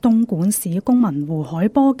東莞市公民胡海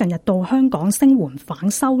波近日到香港聲援反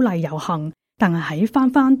修例遊行，但係喺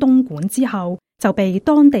返東莞之後，就被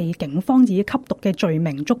當地警方以吸毒嘅罪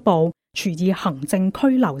名捉捕，處以行政拘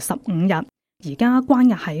留15日，而家關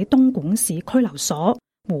押喺東莞市拘留所。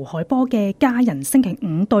胡海波嘅家人星期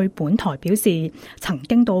五對本台表示，曾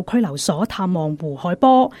經到拘留所探望胡海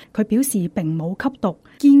波，佢表示並冇吸毒，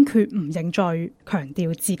堅決唔認罪，強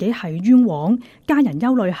調自己係冤枉。家人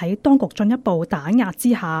憂慮喺當局進一步打壓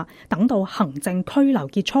之下，等到行政拘留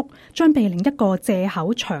結束，將被另一個借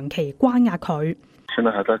口長期關押佢。現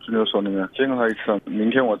在還在拘留所裏面，見過他一次，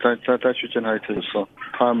明天我再去見他一次的時候，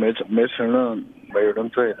他沒承認，沒有認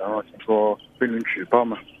罪，然後說被人舉報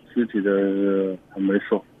嘛。具體的很猥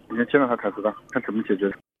瑣，明天見到他才知道，看怎麼解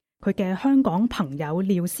決。佢嘅香港朋友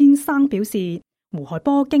廖先生表示，胡海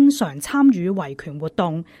波經常參與維權活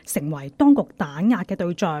動，成為當局打壓嘅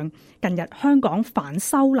對象。近日香港反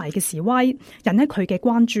修例嘅示威引起佢嘅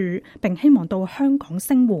關注，並希望到香港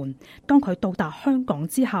聲援。當佢到達香港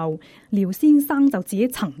之後，廖先生就自己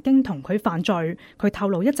曾經同佢犯罪。佢透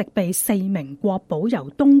露一直被4名國保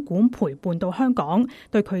由東莞陪伴到香港，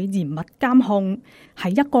對佢嚴密監控。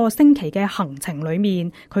喺1個星期嘅行程裏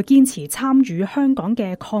面，佢堅持參與香港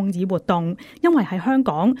嘅抗議活動，因為喺香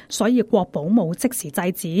港，所以國保冇即時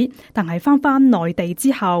制止，但係返內地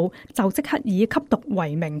之後，就即刻以吸毒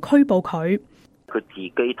為名拘捕佢。佢自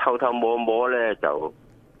己偷偷摸摸咧就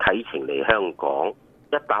啟程嚟香港，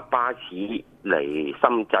一搭巴士嚟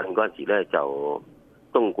深圳嗰陣時咧就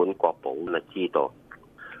東莞國保就知道，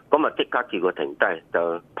咁啊即刻叫佢停低，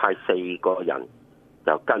就派4個人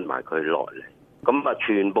就跟埋佢落嚟，咁啊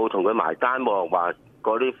全部同佢埋單，話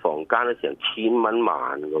嗰啲房間咧成1000蚊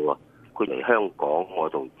萬㗎。佢嚟香港，我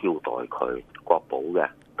仲招待佢國保嘅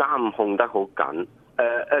監控得好緊，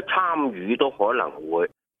參與都可能會。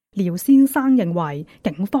廖先生認為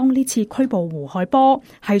警方呢次拘捕胡海波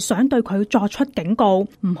係想對佢作出警告，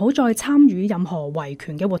唔好再參與任何維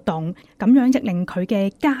權嘅活動，咁樣亦令佢嘅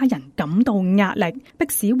家人感到壓力，迫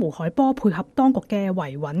使胡海波配合當局嘅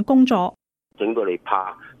維穩工作。整到你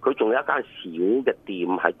怕，佢仲有一間小嘅店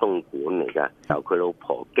喺東莞嚟嘅，由佢老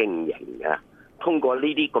婆經營嘅。通過呢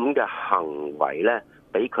啲咁嘅行為咧，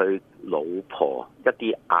俾佢老婆一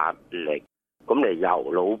啲壓力，咁嚟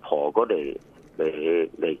由老婆嗰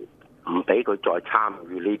嚟唔俾佢再參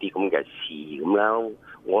與呢啲咁嘅事咁樣，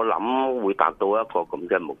我諗會達到一個咁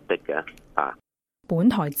嘅目的嘅啊。本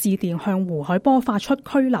台致電向胡海波發出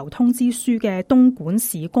拘留通知書嘅東莞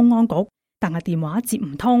市公安局，但係電話接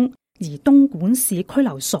唔通，而東莞市拘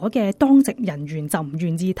留所嘅當值人員就唔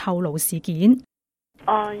願意透露事件。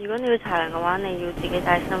如果你要查人嘅話，你要自己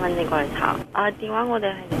帶身份證過嚟查。電話我哋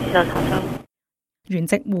係唔接受查詢。原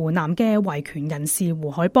籍湖南嘅維權人士胡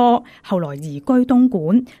海波後來移居東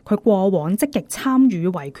莞，佢過往積極參與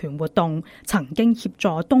維權活動，曾經協助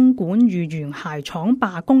東莞豫園鞋廠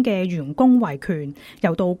罷工嘅員工維權，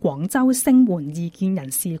又到廣州聲援異見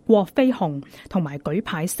人士郭飛雄，同埋舉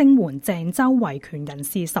牌聲援鄭州維權人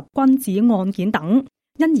士十君子案件等，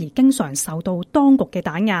因而經常受到當局嘅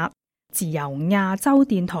打壓。自由亞洲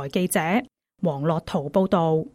電台記者黃樂圖報道。